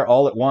Everywhere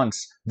All at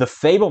Once, The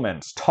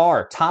Fablemans,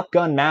 Tar, Top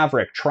Gun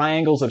Maverick,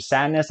 Triangles of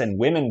Sadness, and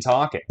Women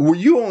Talking. Well,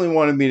 you only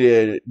wanted me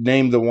to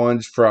name the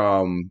ones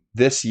from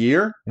this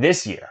year?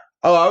 This year.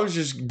 Oh, I was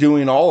just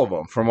doing all of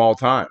them from all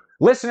time.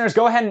 Listeners,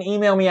 go ahead and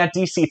email me at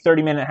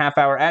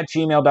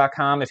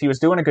dc30minutehalfhour@gmail.com. If he was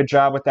doing a good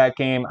job with that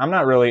game, I'm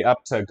not really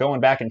up to going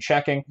back and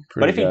checking.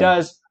 But if he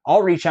does,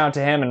 I'll reach out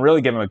to him and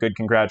really give him a good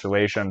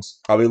congratulations.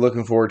 I'll be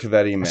looking forward to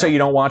that email. So you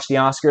don't watch the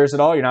Oscars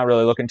at all? You're not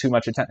really looking too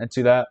much attention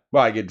to that?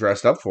 Well, I get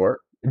dressed up for it.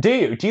 Do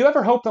you? Do you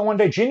ever hope that one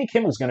day Jimmy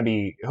Kimmel's going to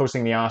be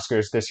hosting the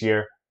Oscars this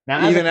year?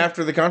 Now, even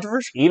after the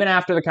controversy? Even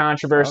after the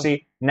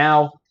controversy. Oh.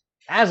 Now,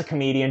 as a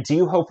comedian, do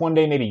you hope one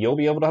day maybe you'll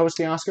be able to host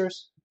the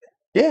Oscars?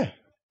 Yeah.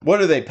 What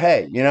do they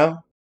pay, you know?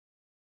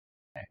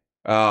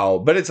 Oh,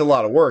 but it's a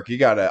lot of work. You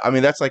gotta, I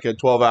mean, that's like a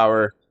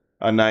 12-hour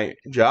a night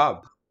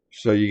job.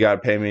 So you gotta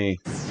pay me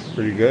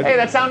pretty good. Hey,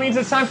 that sound means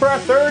it's time for our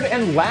third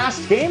and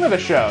last game of the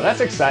show.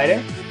 That's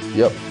exciting.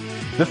 Yep.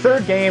 The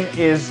third game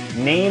is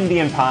Name the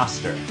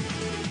Imposter.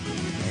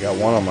 I got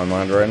one on my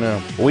mind right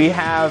now. We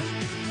have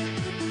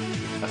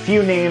a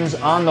few names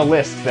on the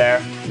list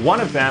there. One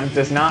of them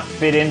does not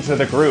fit into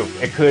the group.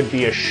 It could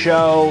be a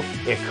show,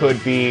 it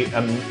could be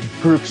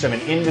groups of an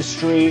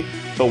industry,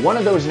 but one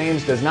of those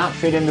names does not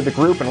fit into the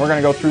group, and we're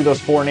going to go through those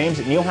four names,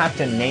 and you'll have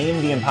to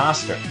name the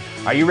imposter.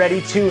 Are you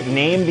ready to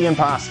name the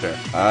imposter?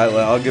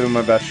 I'll give him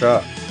my best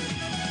shot.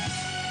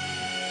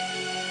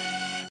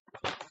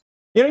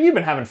 You know, you've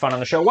been having fun on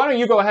the show. Why don't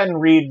you go ahead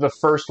and read the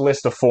first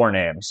list of four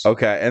names?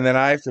 Okay, and then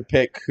I have to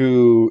pick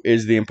who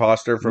is the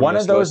imposter from one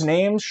this of those list?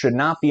 Names should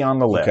not be on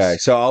the list. Okay,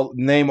 so I'll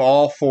name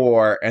all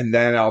four, and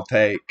then I'll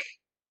tell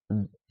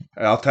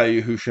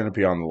you who shouldn't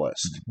be on the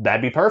list.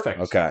 That'd be perfect.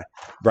 Okay.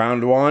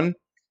 Round one,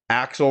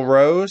 Axl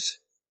Rose,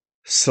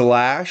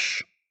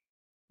 Slash,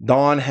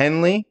 Don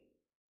Henley,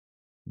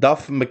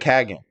 Duff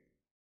McKagan.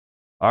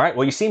 All right,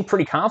 well, you seem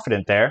pretty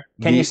confident there.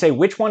 Can you say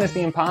which one is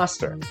the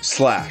imposter?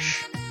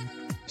 Slash.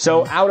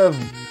 So out of...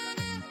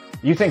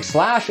 You think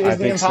Slash is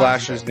the imposter?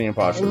 Slash is the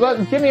imposter.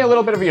 Give me a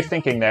little bit of your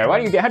thinking there.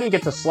 How do you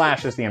get to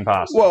Slash as the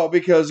imposter? Well,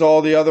 because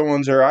all the other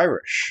ones are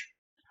Irish.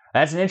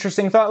 That's an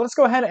interesting thought. Let's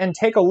go ahead and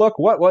take a look.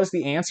 What was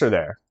the answer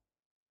there?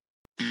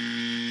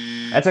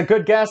 That's a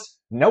good guess.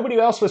 Nobody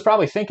else was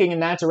probably thinking in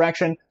that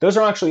direction. Those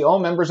are actually all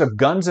members of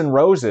Guns N'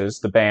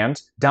 Roses, the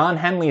band. Don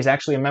Henley is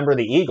actually a member of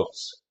the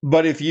Eagles.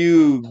 But if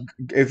you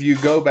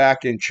go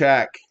back and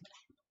check,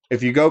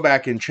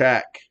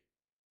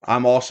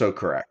 I'm also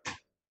correct.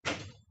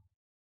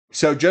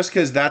 So just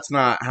because that's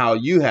not how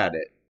you had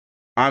it,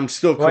 I'm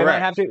still correct. Well, I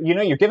might have to,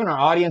 you're giving our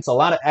audience a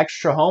lot of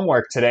extra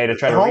homework today to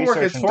try to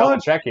research and double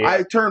check you.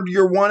 I turned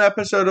your one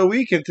episode a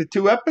week into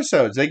 2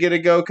 episodes. They get to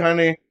go kind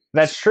of...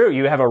 That's true.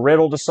 You have a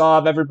riddle to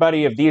solve,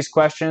 everybody, of these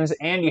questions,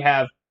 and you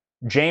have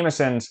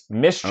Jameson's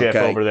mischief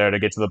over there to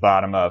get to the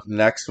bottom of.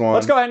 Next one.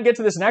 Let's go ahead and get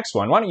to this next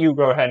one. Why don't you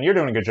go ahead, and you're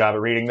doing a good job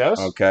at reading those.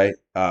 Okay.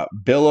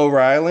 Bill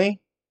O'Reilly.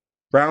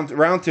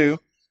 Round 2.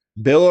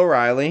 Bill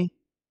O'Reilly.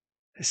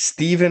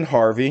 Stephen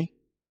Harvey.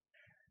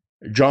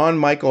 John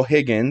Michael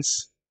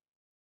Higgins.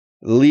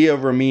 Leah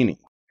Remini.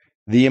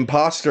 The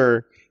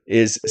imposter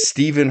is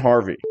Stephen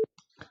Harvey.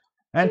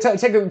 And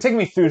take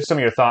me through some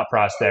of your thought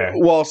process there.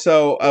 Well,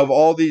 so of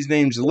all these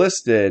names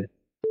listed,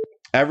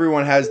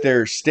 everyone has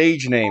their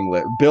stage name.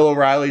 Bill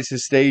O'Reilly's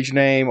his stage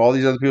name. All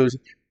these other people's.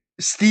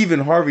 Stephen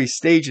Harvey's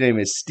stage name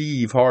is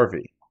Steve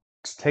Harvey.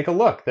 Let's take a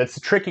look. That's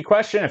a tricky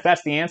question, if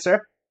that's the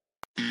answer.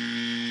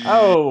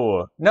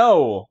 Oh,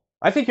 no.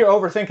 I think you're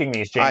overthinking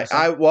these, Jameson.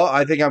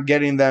 I think I'm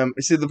getting them.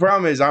 See, the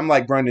problem is I'm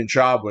like Brendan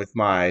Schaub with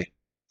my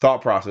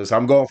thought process.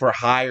 I'm going for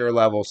higher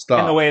level stuff.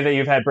 In the way that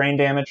you've had brain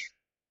damage?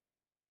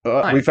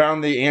 We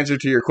found the answer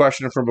to your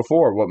question from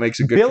before. What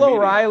makes a good Bill comedian?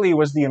 O'Reilly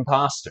was the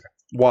imposter.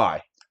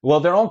 Why? Well,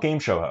 they're all game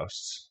show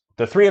hosts.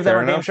 The three of them Fair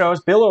are game enough. show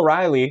hosts. Bill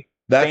O'Reilly,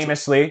 That's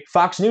famously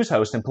Fox News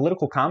host and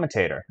political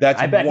commentator.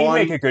 That's I bet he'd one-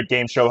 make a good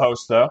game show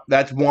host, though.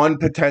 that's one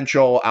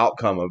potential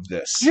outcome of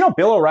this. Did you know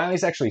Bill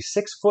O'Reilly's actually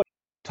 6 foot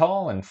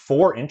tall and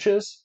 4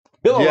 inches?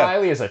 Bill Yeah.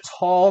 O'Reilly is a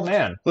tall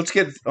man. Let's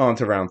get on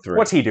to round 3.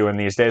 What's he doing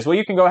these days? Well,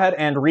 you can go ahead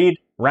and read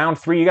round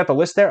 3. You got the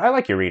list there. I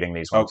like you reading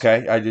these ones.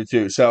 Okay, I do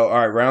too. So, all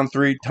right, round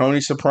 3,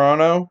 Tony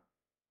Soprano,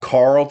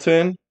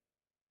 Carlton,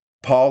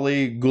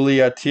 Paulie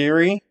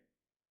Guglielmieri,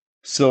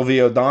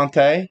 Silvio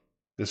Dante.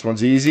 This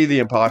one's easy. The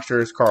imposter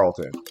is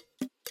Carlton.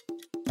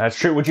 That's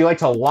true. Would you like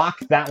to lock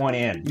that one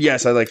in?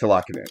 Yes, I'd like to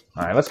lock it in.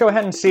 All right, let's go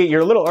ahead and see.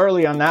 You're a little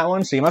early on that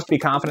one, so you must be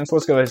confident. So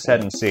let's go ahead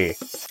and see.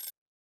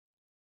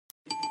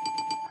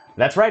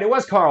 That's right, it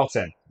was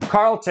Carlton.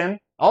 Carlton,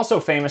 also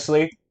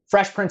famously,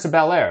 Fresh Prince of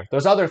Bel-Air.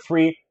 Those other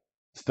 3,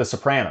 The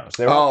Sopranos.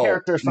 They were all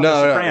characters from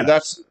The Sopranos.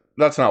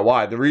 No, that's not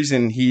why. The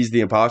reason he's the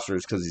imposter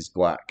is because he's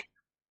black.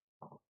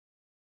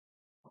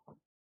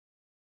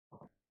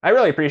 I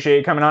really appreciate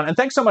you coming on, and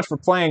thanks so much for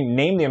playing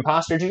Name the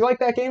Imposter. Did you like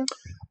that game?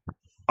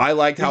 I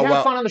liked Did how you have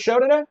well. fun on the show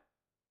today?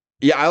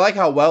 Yeah, I like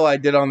how well I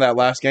did on that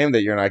last game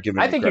that you're not giving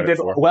me I think you credit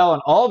did for. well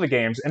in all the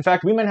games. In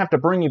fact, we might have to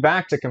bring you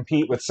back to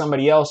compete with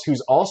somebody else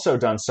who's also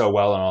done so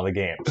well in all the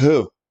games.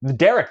 Who?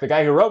 Derek, the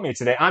guy who wrote me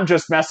today. I'm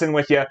just messing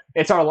with you.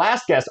 It's our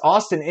last guest,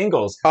 Austin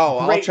Ingalls. Oh,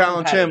 I'll Great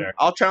challenge him. competitor.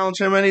 I'll challenge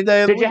him any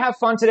day. of the Did you week. have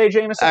fun today,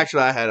 Jameson?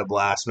 Actually, I had a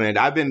blast, man.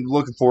 I've been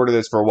looking forward to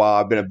this for a while.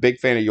 I've been a big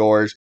fan of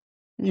yours.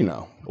 You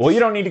know. Well, you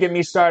don't need to get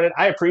me started.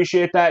 I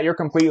appreciate that. You're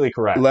completely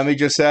correct. Let me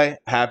just say,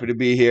 happy to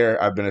be here.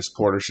 I've been a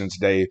supporter since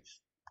day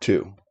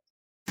 2.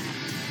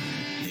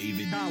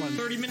 David Collins.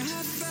 30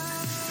 minutes.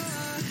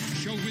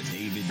 Show with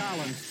David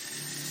Collins.